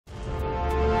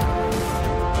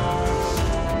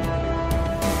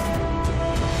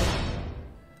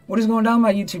What is going on,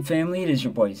 my YouTube family? It is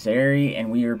your boy Zary, and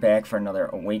we are back for another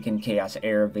Awaken Chaos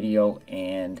Era video,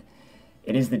 and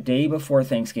it is the day before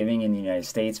Thanksgiving in the United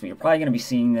States, but you're probably going to be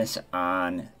seeing this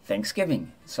on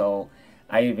Thanksgiving. So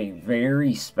I have a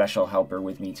very special helper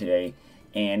with me today,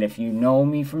 and if you know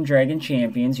me from Dragon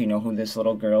Champions, you know who this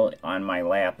little girl on my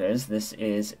lap is. This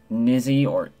is Izzy,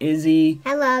 or Izzy.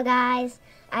 Hello guys,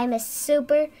 I'm a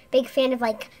super big fan of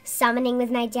summoning with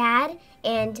my dad,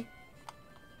 and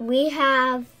we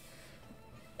have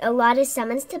a lot of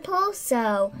summons to pull,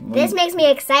 so this makes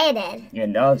me excited.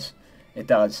 It does. It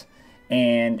does.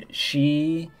 And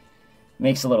she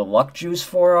makes a little luck juice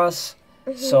for us.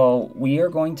 So we are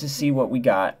going to see what we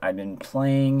got. I've been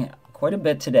playing quite a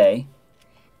bit today.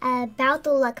 About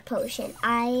the luck potion,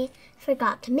 I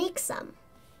forgot to make some.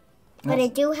 But I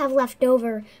do have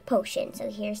leftover potions, so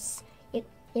here's,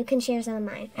 you can share some of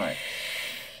mine. Alright.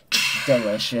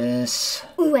 Delicious.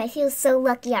 Ooh, I feel so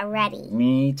lucky already.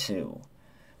 Me too.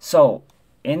 So,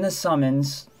 in the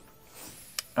summons,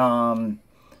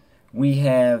 we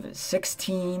have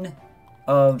 16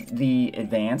 of the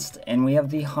advanced, and we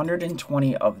have the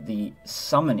 120 of the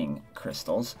summoning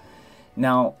crystals.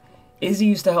 Now, Izzy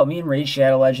used to help me in Raid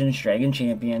Shadow Legends, Dragon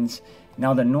Champions.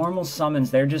 Now, the normal summons,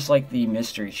 they're just like the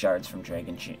mystery shards from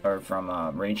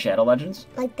Raid Shadow Legends.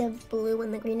 Like the blue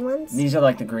and the green ones? These are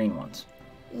like the green ones.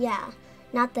 Yeah,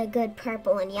 not the good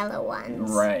purple and yellow ones.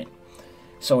 Right.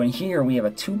 So in here, we have a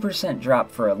 2%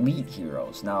 drop for elite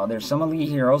heroes. Now, there's some elite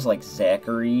heroes like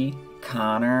Zachary,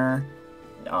 Connor,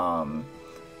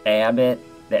 Abbott.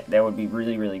 That would be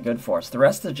really, really good for us. The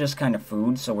rest is just kind of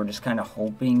food, so we're just kind of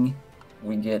hoping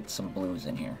we get some blues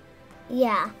in here.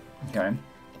 Yeah. Okay.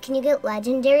 Can you get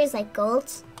legendaries like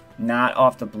golds? Not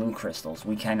off the blue crystals.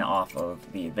 We kind of off of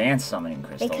the advanced summoning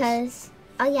crystals. Because,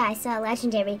 oh yeah, I saw a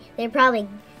legendary.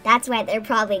 That's why they're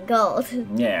probably gold.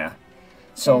 Yeah.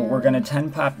 So we're going to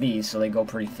 10 pop these so they go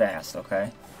pretty fast,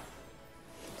 okay?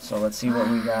 So let's see what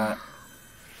we got.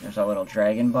 There's our little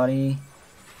dragon buddy.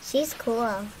 She's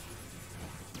cool.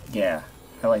 Yeah,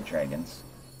 I like dragons.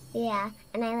 Yeah,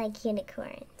 and I like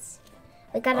unicorns.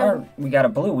 We got a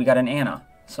blue. We got an Anna.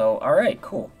 So, alright,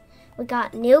 cool. We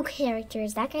got new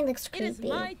characters. That guy looks creepy. It is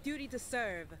my duty to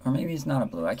serve. Or maybe it's not a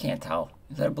blue. I can't tell.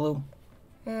 Is that a blue?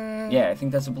 Yeah, I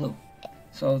think that's a blue.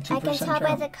 So 2% I can tell drop.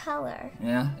 by the color.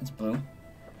 Yeah, it's blue.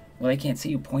 Well, they can't see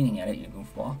you pointing at it, you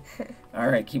goofball.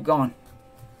 Alright, keep going.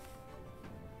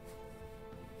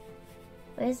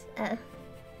 Where's,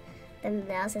 the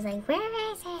mouse is like,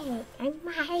 where is it? I'm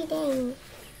hiding.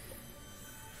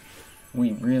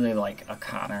 We really like a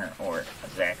Connor or a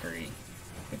Zachary.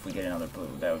 If we get another blue,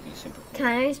 that would be super cool.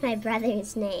 Connor's my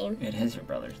brother's name. It is your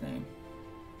brother's name.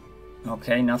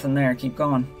 Okay, nothing there. Keep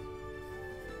going.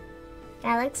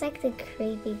 That looks like the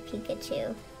creepy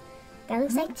Pikachu. That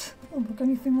looks like... It doesn't look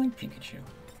anything like Pikachu.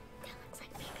 That looks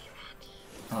like Baby Rocky.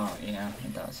 Oh, yeah,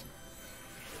 it does.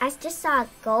 I just saw a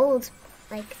gold,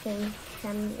 thing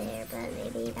come there, but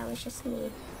maybe that was just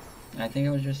me. I think it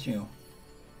was just you.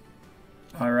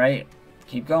 Alright,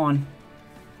 keep going.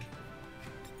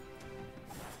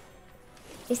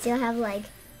 We still have,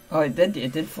 Oh, it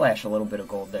did flash a little bit of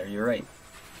gold there, you're right.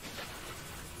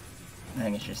 I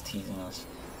think it's just teasing us.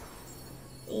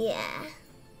 Yeah.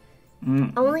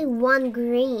 Only one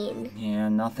green. Yeah,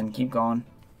 nothing. Keep going.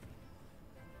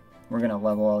 We're gonna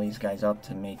level all these guys up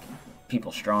to make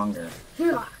people stronger.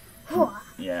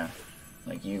 Yeah,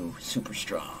 like you, super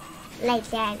strong. Like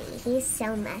Daddy, he's so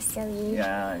muscly.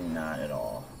 Yeah, not at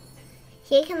all.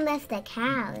 He can lift a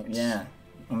couch. Yeah,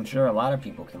 I'm sure a lot of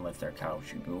people can lift their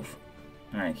couch, you goof.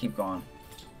 Alright, keep going.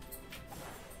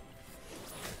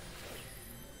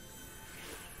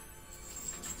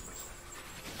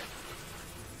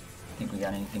 Think we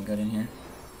got anything good in here?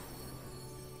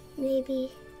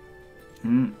 Maybe.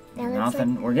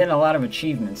 Nothing. We're getting a lot of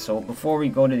achievements, so before we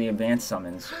go to the advanced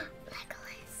summons...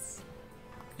 Legolas.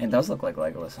 It does look like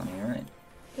Legolas, honey, you're right.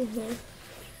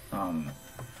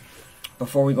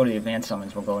 Before we go to the advanced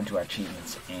summons, we'll go into our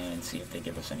achievements and see if they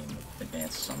give us any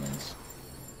advanced summons.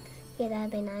 Yeah, that'd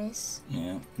be nice.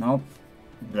 Yeah. Nope.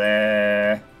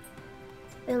 Bleh.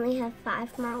 We only have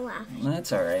 5 more left.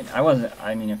 That's alright.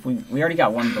 I mean, if we already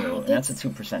got one blue, and that's a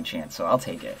 2% chance, so I'll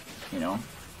take it, you know?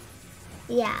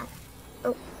 Yeah.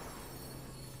 Oh.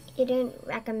 You didn't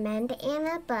recommend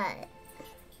Anna, but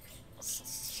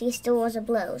she still was a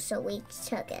blue, so we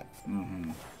took it.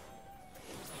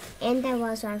 And that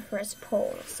was our first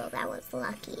pull, so that was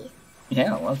lucky.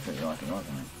 Yeah, it was pretty lucky,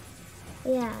 wasn't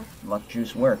it? Yeah. Luck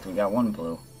juice worked. We got one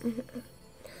blue.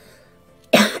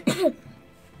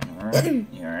 Alright.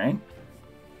 You alright?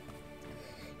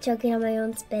 Choking on my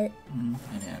own spit.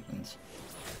 It happens.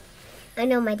 I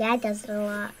know my dad does it a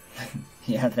lot.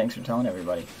 Yeah, thanks for telling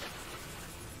everybody.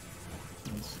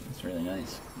 It's really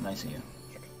nice. Nice of you.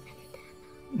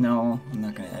 No, I'm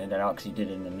not going to edit that out because you did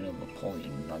it in the middle of a poll,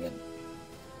 you nugget.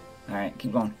 Alright,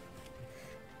 keep going.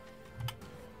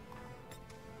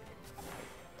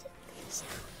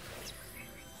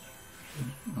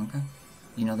 Okay.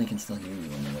 You know they can still hear you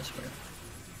when you whisper.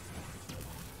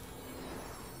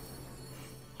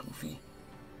 Goofy.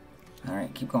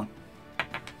 Alright, keep going.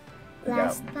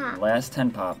 Last pop. Last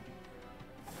 10 pop.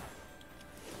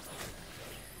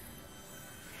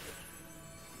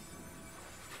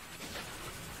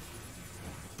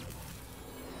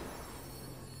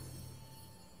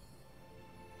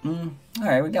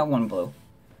 Alright, we got one blue.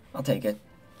 I'll take it.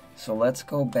 So let's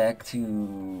go back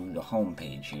to the home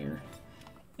page here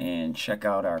and check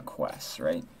out our quests,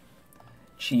 right?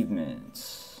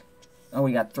 Achievements. Oh,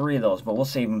 we got 3 of those, but we'll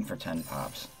save them for 10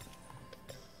 pops.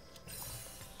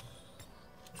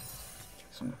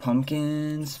 Some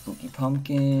pumpkins, spooky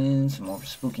pumpkins, some more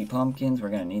spooky pumpkins. We're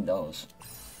going to need those.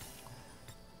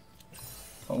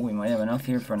 Oh, we might have enough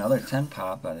here for another 10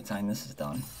 pop by the time this is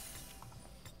done.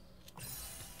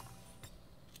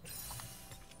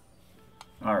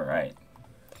 Alright.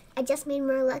 I just made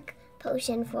more luck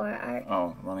potion for our...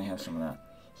 Oh, let me have some of that.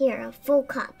 Here, a full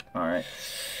cup. Alright.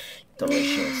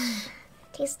 Delicious.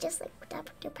 Tastes just like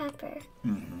Dr. Pepper.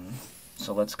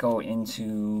 So let's go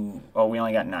into... Oh, we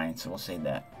only got 9, so we'll save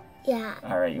that. Yeah.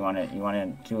 Alright, you wanna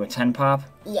do a 10 pop?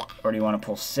 Yeah. Or do you want to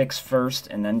pull 6 first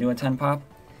and then do a 10 pop?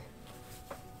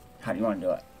 How do you want to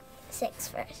do it? 6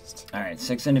 first. Alright,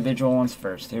 6 individual ones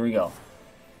first. Here we go.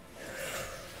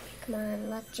 Come on,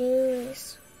 luck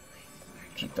juice.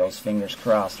 Keep those fingers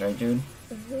crossed, right, dude?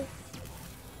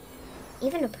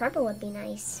 Even a purple would be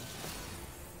nice.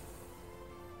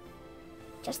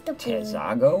 Just a blue.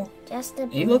 Tezago? Just a blue.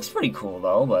 He looks pretty cool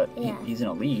though, but Yeah. he's in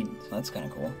a lead, so that's kind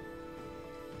of cool.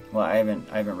 Well, I haven't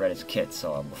read his kits,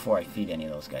 so before I feed any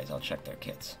of those guys, I'll check their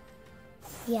kits.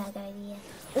 Yeah, good idea.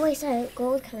 Oh, I saw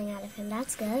gold coming out of him.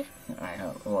 That's good.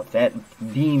 Well, if that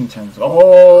beam turns...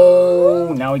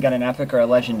 Oh! Now we got an epic or a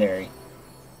legendary.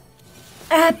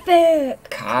 Epic!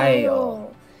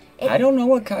 Kyle. I don't know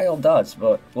what Kyle does,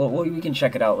 but we can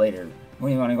check it out later. What,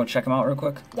 do you want to go check him out real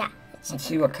quick? Yeah. Let's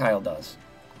see what Kyle does.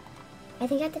 I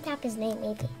think I have to tap his name,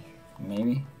 maybe.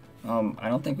 Maybe? I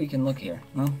don't think we can look here.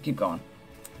 Well, keep going.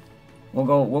 We'll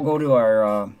go to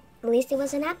our... At least it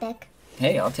was an epic.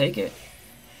 Hey, I'll take it.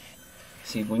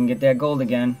 See if we can get that gold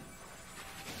again.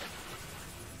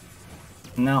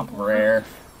 No, rare.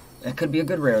 That could be a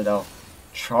good rare, though.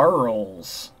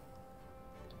 Charles.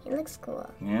 He looks cool.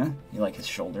 Yeah? You like his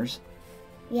shoulders?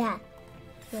 Yeah.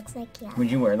 Looks like, yeah.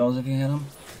 Would you wear those if you had them?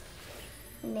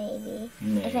 Maybe.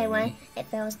 Maybe.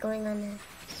 If I was going on a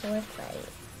sword fight,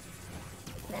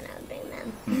 then I would bring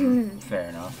them. Fair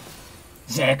enough.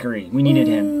 Zachary. We needed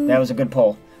him. That was a good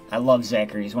pull. I love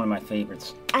Zachary. He's one of my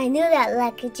favorites. I knew that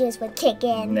lucky juice would kick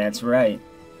in. That's right.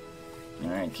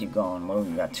 Alright, keep going. What,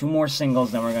 we got 2 more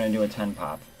singles, then we're going to do a 10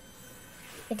 pop.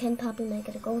 The 10 pop, we might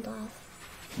get a gold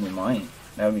off. We might.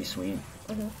 That would be sweet.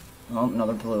 Oh,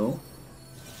 another blue.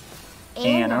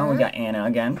 Anna. We got Anna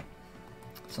again.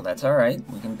 So that's alright.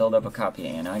 We can build up a copy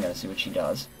of Anna. I gotta see what she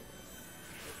does.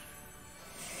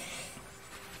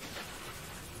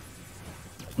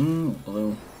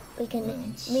 Blue.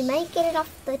 We might get it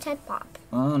off the 10 pop.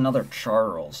 Oh, another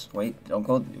Charles. Wait, don't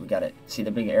go. We got it. See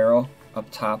the big arrow up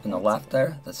top in the left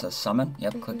there that says summon?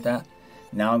 Yep, click that.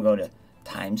 Now go to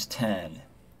times 10.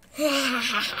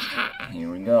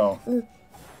 Here we go.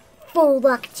 Full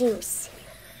luck juice.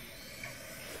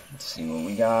 Let's see what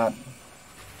we got.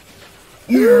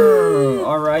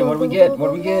 Alright, what do we get? What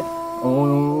do we get?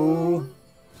 Oh.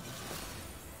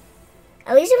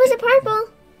 At least it was a purple.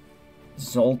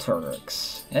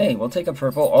 Zoltarix. Hey, we'll take a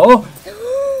purple. Oh!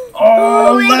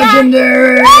 Oh,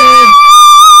 legendary!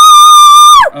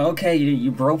 Okay, you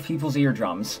broke people's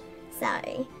eardrums.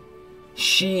 Sorry.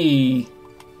 She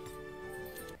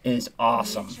is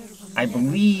awesome. I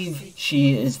believe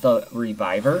she is the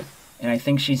reviver, and I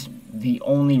think she's the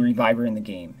only reviver in the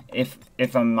game,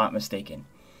 if I'm not mistaken.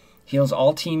 Heals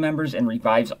all team members and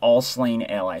revives all slain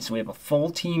allies. So we have a full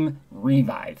team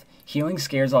revive. Healing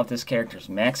scares off this character's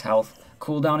max health.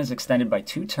 Cooldown is extended by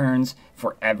 2 turns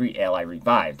for every ally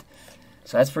revived.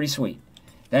 So that's pretty sweet.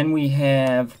 Then we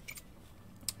have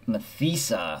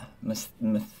Methesia.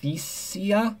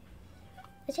 Methesia?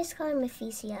 Let's just call her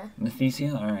Methesia.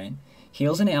 Methesia, alright.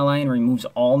 Heals an ally and removes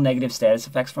all negative status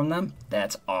effects from them.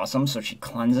 That's awesome, so she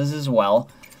cleanses as well.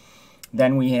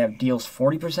 Then we have deals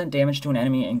 40% damage to an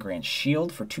enemy and grants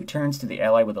shield for 2 turns to the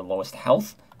ally with the lowest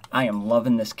health. I am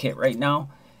loving this kit right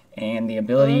now. And the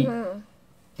ability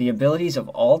The abilities of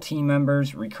all team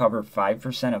members recover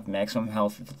 5% of maximum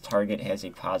health if the target has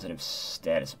a positive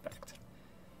status effect.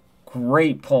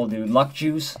 Great pull, dude. Luck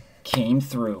Juice came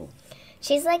through.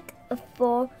 She's like a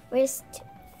forest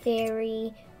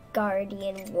fairy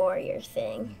guardian warrior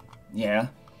thing. Yeah.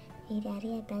 Hey,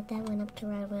 Daddy, I bet that went up to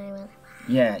right when I went.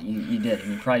 Yeah, you did.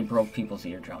 And you probably broke people's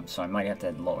eardrums, so I might have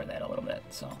to lower that a little bit.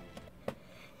 So.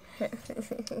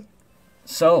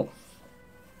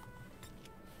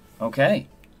 Okay.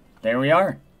 There we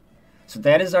are. So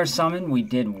that is our summon. We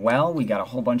did well. We got a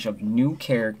whole bunch of new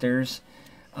characters.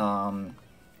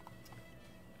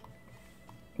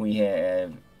 We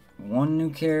have one new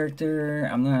character.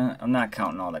 I'm not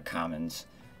counting all the commons.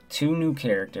 2 new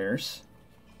characters.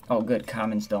 Oh, good.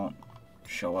 Commons don't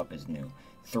show up as new.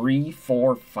 3,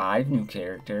 4, 5 new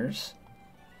characters.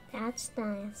 That's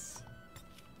nice.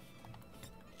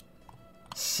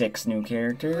 6 new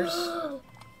characters.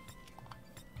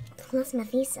 Plus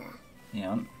Mafisa.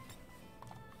 Yeah.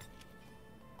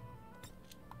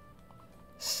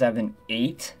 7,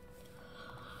 8.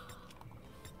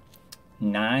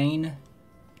 9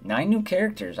 new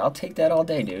characters. I'll take that all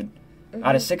day, dude.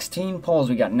 Out of 16 polls,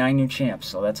 we got 9 new champs,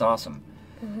 so that's awesome.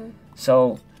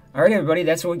 So, alright everybody,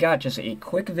 that's what we got. Just a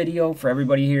quick video for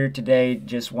everybody here today.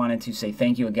 Just wanted to say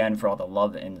thank you again for all the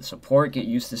love and the support. Get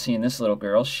used to seeing this little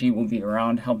girl. She will be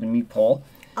around helping me pull.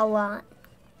 A lot.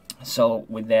 So,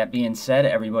 with that being said,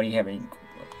 everybody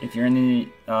if you're in the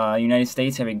United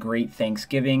States, have a great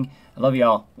Thanksgiving. I love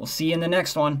y'all. We'll see you in the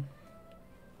next one.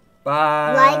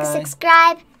 Bye. Like,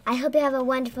 subscribe. I hope you have a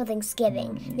wonderful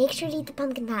Thanksgiving. Make sure to eat the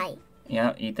pumpkin pie.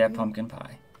 Yeah, eat that pumpkin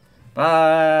pie.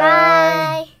 Bye.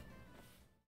 Bye.